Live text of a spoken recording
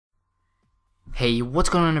Hey, what's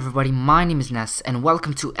going on everybody? My name is Nass and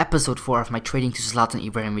welcome to episode 4 of my trading to Zlatan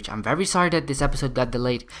Ibrahimovic. I'm very sorry that this episode got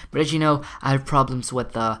delayed, but as you know, I had problems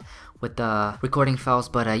with the recording files,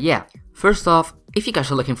 but yeah. First off, if you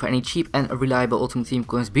guys are looking for any cheap and reliable Ultimate Team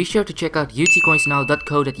coins, be sure to check out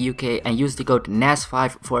utcoinsnow.co.uk and use the code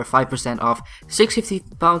NassFIFA for 5% off,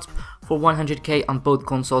 £650 for 100k on both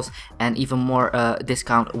consoles, and even more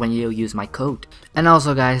discount when you use my code. And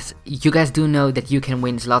also guys, you guys do know that you can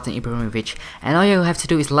win Zlatan Ibrahimovic, and all you have to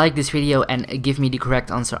do is like this video and give me the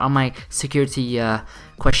correct answer on my security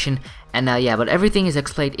question. And yeah, but everything is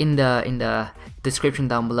explained in the description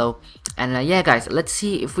down below. And yeah guys, let's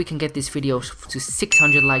see if we can get this video to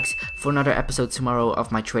 600 likes for another episode tomorrow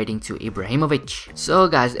of my trading to Ibrahimovic. So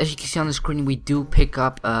guys, as you can see on the screen, we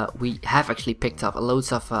have actually picked up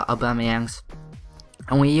loads of Aubameyangs,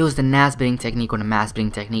 and we use the NAS bidding technique or the mass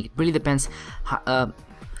bidding technique. It really depends how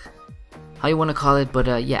you want to call it,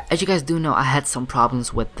 but yeah, as you guys do know, I had some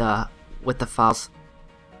problems with the files.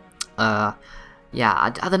 Yeah, I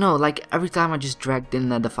don't know, like every time I just dragged in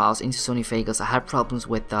the files into Sony Vegas, I had problems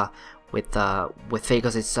with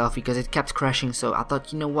Vegas itself because it kept crashing. So I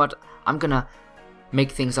thought, you know what, I'm gonna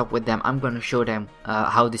make things up with them. I'm gonna show them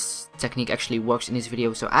how this technique actually works in this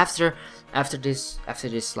video. So after this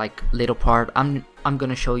like little part, I'm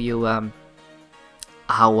gonna show you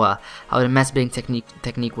how the mass bidding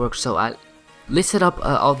technique works. So I listed up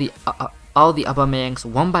all the Aubameyangs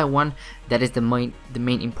one by one. That is the main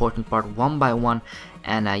important part, one by one.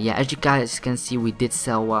 And yeah, as you guys can see, we did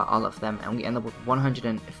sell all of them, and we end up with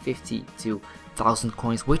 152,000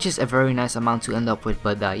 coins, which is a very nice amount to end up with.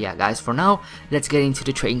 But yeah guys, for now, let's get into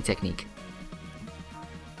the trading technique.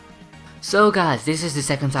 So guys, this is the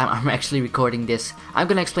second time I'm actually recording this. I'm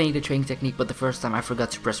gonna explain you the trading technique, but the first time I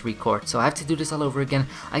forgot to press record, so I have to do this all over again.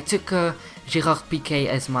 I took Gerard Piqué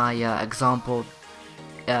as my example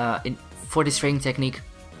for this trading technique.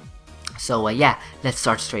 So yeah, let's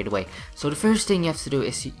start straight away. So the first thing you have to do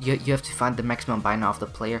is you have to find the maximum buy now of the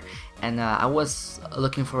player, and I was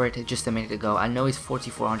looking for it just a minute ago. I know it's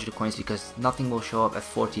 4,400 coins because nothing will show up at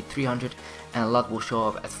 4,300 and a lot will show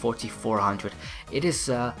up at 4,400. It is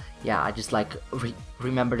yeah, I just like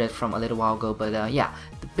remembered it from a little while ago, but yeah,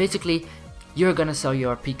 basically you're gonna sell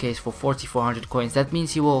your PKs for 4,400 coins. That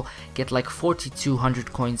means you will get like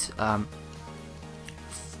 4,200 coins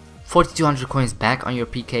 4,200 coins back on your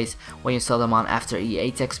PKs when you sell them on after EA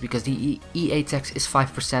tax, because the EA tax is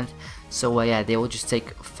 5%. So yeah, they will just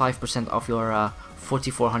take 5% of your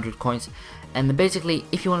 4,400 coins. And basically,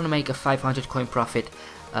 if you want to make a 500 coin profit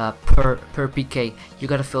per PK, you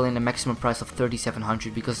gotta fill in a maximum price of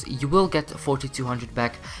 3,700, because you will get 4,200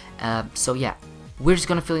 back. So yeah, we're just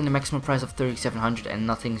gonna fill in the maximum price of 3,700 and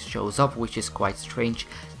nothing shows up, which is quite strange.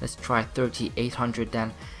 Let's try 3,800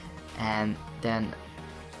 then, and then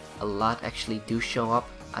a lot actually do show up.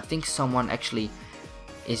 I think someone actually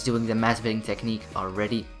is doing the mass bidding technique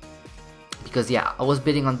already, because yeah, I was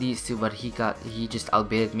bidding on these two, but he just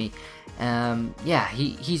outbidded me. Yeah,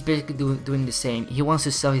 he's basically doing the same. He wants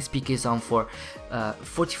to sell his PKs on for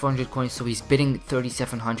 4,400 coins, so he's bidding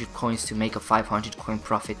 3,700 coins to make a 500 coin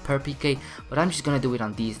profit per PK. But I'm just gonna do it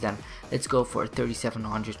on these then. Let's go for a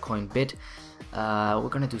 3,700 coin bid. We're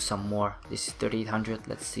gonna do some more. This is 3,800.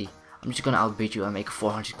 Let's see. I'm just gonna outbid you and make a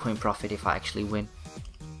 400 coin profit if I actually win.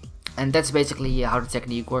 And that's basically how the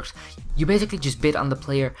technique works. You basically just bid on the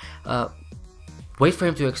player, wait for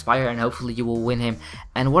him to expire, and hopefully you will win him.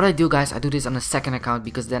 And what I do guys, I do this on a second account,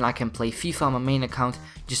 because then I can play FIFA on my main account,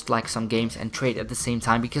 just like some games, and trade at the same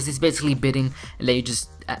time, because it's basically bidding, and then you just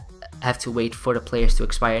have to wait for the players to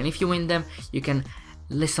expire. And if you win them, you can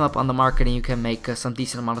list them up on the market, and you can make some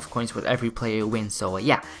decent amount of coins with every player you win. So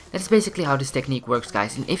yeah, that's basically how this technique works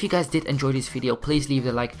guys. And if you guys did enjoy this video, please leave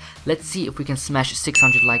a like. Let's see if we can smash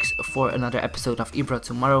 600 likes for another episode of Ibra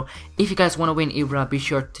tomorrow. If you guys want to win Ibra, be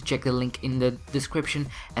sure to check the link in the description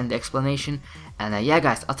and the explanation. And yeah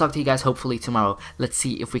guys, I'll talk to you guys hopefully tomorrow. Let's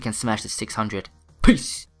see if we can smash the 600.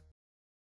 Peace!